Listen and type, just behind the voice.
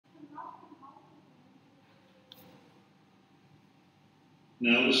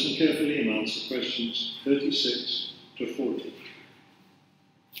Now listen carefully and answer questions 36 to 40.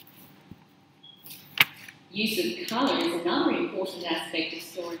 Use of colour is another important aspect of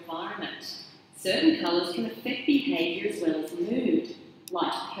store environment. Certain colours can affect behaviour as well as mood.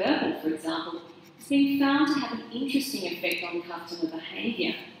 Light purple, for example, has been found to have an interesting effect on customer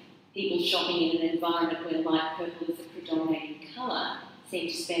behaviour. People shopping in an environment where light purple is a predominating colour seem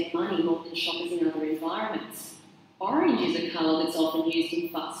to spend money more than shoppers in other environments. Orange is a colour that's often used in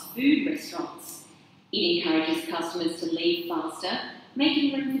fast food restaurants. It encourages customers to leave faster,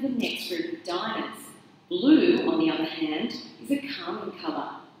 making room for the next group of diners. Blue, on the other hand, is a calming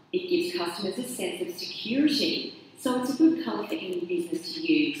colour. It gives customers a sense of security, so it's a good colour for any business to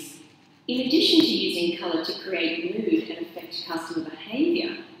use. In addition to using colour to create mood and affect customer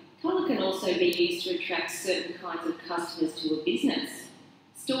behaviour, colour can also be used to attract certain kinds of customers to a business.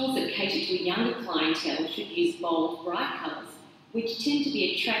 Stores that cater to a younger clientele should use bold, bright colours, which tend to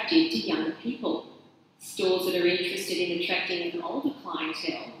be attractive to younger people. Stores that are interested in attracting an older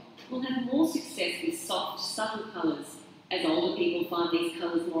clientele will have more success with soft, subtle colours, as older people find these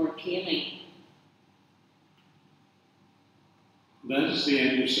colours more appealing. That is the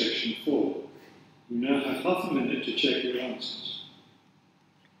end of section 4. You now have half a minute to check your answers.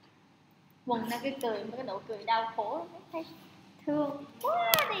 Huong đang cái cười với cái nụ cười đau khổ, thấy thương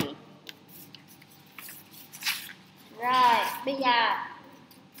quá đi. Rồi, bây giờ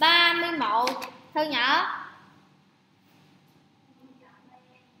 31 Thư nhỏ.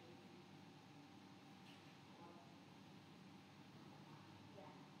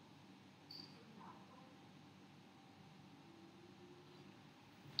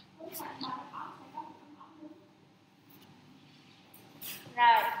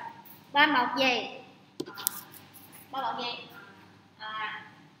 Rồi, 31 gì? 31 gì?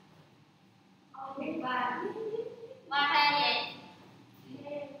 Ba hai gì?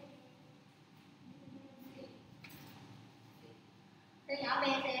 Từ nhỏ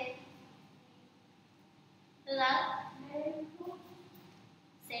bé gì? Từ lớn?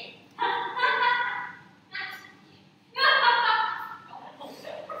 Gì?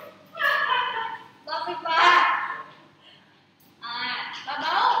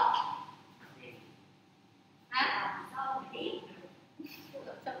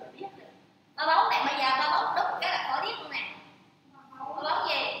 Ba bóng này bây giờ ba bóng đúc cái là khỏi biết luôn nè. Ba bóng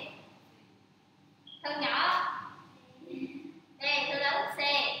gì? Thân nhỏ. D, thư lớn C,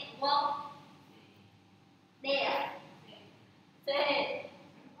 Huong. D à? C.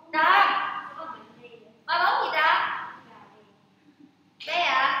 Rồi. Ba bóng gì đó? B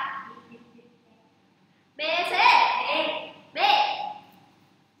à? B, C. B.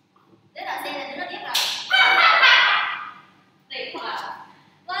 Đứa nào C là đứa nào biết rồi. Tuyệt vời.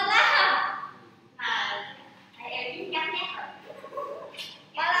 Ngon lắm. Em biết cắt nhát rồi.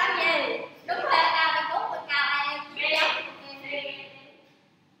 Ba làm gì? Đúng rồi, cao đi 4 mình cao em.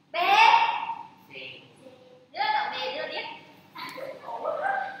 B. Đứa nào B, đứa biết.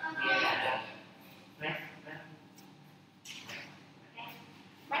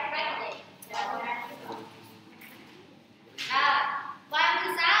 Bác là gì? Rồi,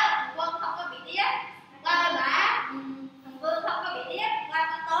 36, Quân không có bị điếc. 37, thằng Vương không có bị điếc.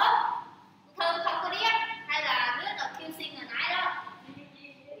 38, Thơm không có điếc. Hay là đứa nào kêu sinh hồi nãy đó.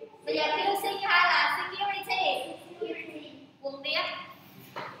 Bây giờ kêu sinh hay là security? Quân điếc.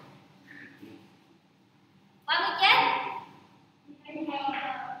 39,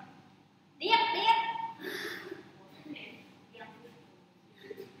 điếc.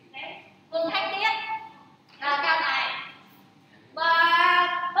 Quân hết điếc. Rồi câu này 40.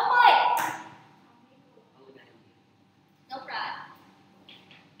 Đúng rồi.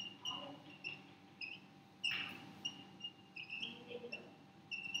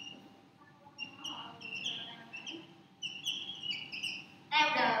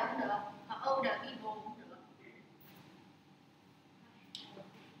 Elder cũng được, hoặc older people cũng được.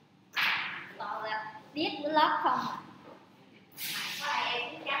 Còn là điếc với lót không à.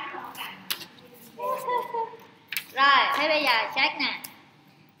 Rồi, thế bây giờ check nè.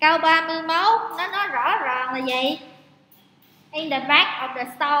 Câu 31 nó nói rõ ràng là gì? In the back of the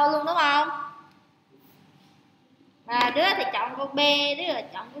store luôn đúng không? Đứa thì chọn câu B, đứa là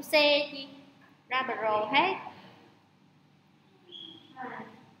chọn câu C, ra bờ rồ hết.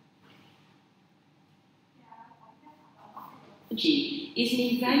 Technology is an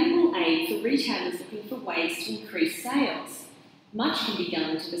invaluable aid for retailers looking for ways to increase sales. Much can be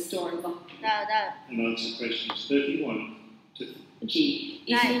done to the store environment. And answer questions 31 to Technology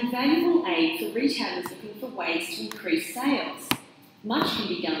is an invaluable aid for retailers looking for ways to increase sales. Much can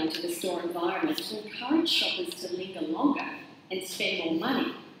be done to the store environment to encourage shoppers to linger longer and spend more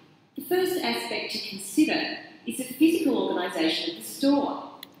money, the first aspect to consider is the physical organisation of the store.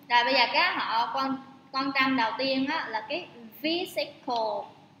 Rồi bây giờ cái họ quan tâm đầu tiên á, là cái physical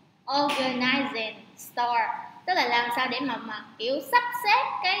organizing store, tức là làm sao để mà kiểu sắp xếp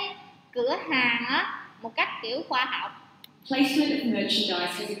cái cửa hàng á một cách kiểu khoa học. Placement of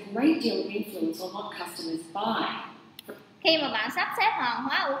merchandise has a great deal of influence on what customers buy. Khi mà bạn sắp xếp hàng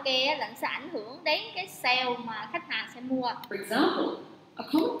hóa ok á, là sẽ ảnh hưởng đến cái sale mà khách hàng sẽ mua. For example, a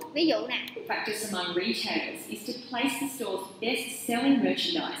common Ví dụ nè, practice among retailers is to place the store's best-selling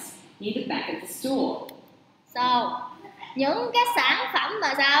merchandise near the back of the store. so những cái sản phẩm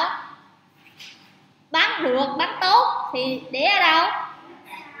mà sao bán được, bán tốt thì để ở đâu?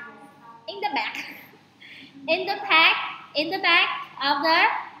 In the back, in the back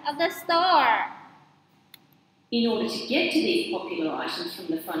of the store. In order to get to these popular items from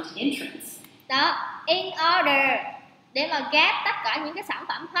the front entrance, Đó, in order để mà get tất cả những cái sản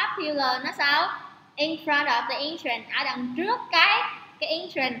phẩm popular nó sao? In front of the entrance, ở đằng trước cái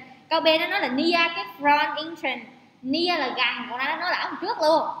entrance. Câu B nó nói là near cái front entrance. Near là gần, còn nó là ở đằng trước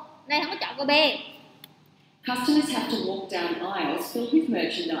luôn. Đây không có chọn câu B. customers have to walk down aisles filled with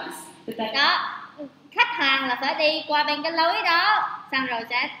merchandise that they Đó, khách hàng là phải đi qua bên cái lối đó, xong rồi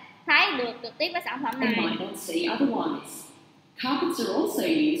sẽ thấy được trực tiếp cái sản phẩm này. might not see otherwise. Carpets are also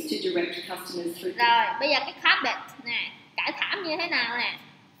used to direct customers through Rồi, bây giờ cái carpet nè, trải thảm như thế nào nè?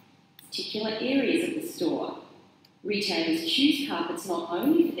 particular areas of the store. Retailers choose carpets not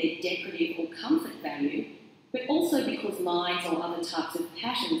only for their decorative or comfort value, but also because lines or other types of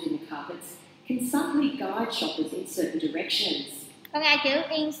patterns in the carpets can subtly guide shoppers in certain directions. Có nghe chữ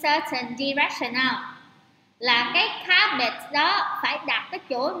in certain direction không? Là cái carpet đó phải đặt cái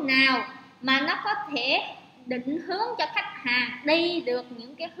chỗ nào mà nó có thể định hướng cho khách hàng đi được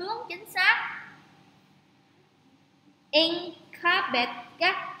những cái hướng chính xác. In carpet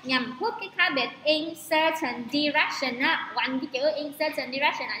nhằm put cái carpet in certain direction á, quanh cái chữ in certain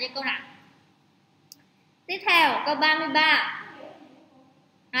direction ở trên câu nào. Tiếp theo câu 33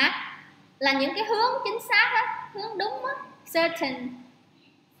 hả? Là những cái hướng chính xác á, hướng đúng á, certain,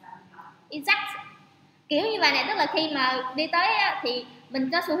 exact. Kiểu như vậy này, tức là khi mà đi tới á, thì mình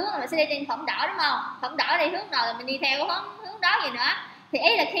có xu hướng là mình sẽ đi trên phỏng đỏ đúng không? Phỏng đỏ đi hướng nào là mình đi theo cái hướng đó gì nữa. Thì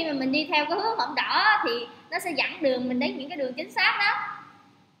ý là khi mà mình đi theo cái hướng phỏng đỏ thì nó sẽ dẫn đường mình đến những cái đường chính xác đó.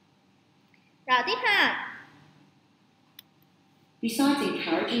 Rồi tiếp ha. Besides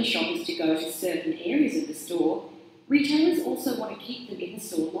encouraging shoppers to go to certain areas of the store, retailers also want to keep them in the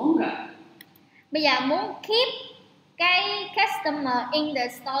store longer. Bây giờ muốn keep cái customer in the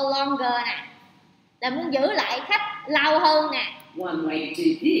store longer nè, là muốn giữ lại khách lâu hơn nè. One way to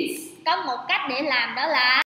do this Có một cách để làm đó là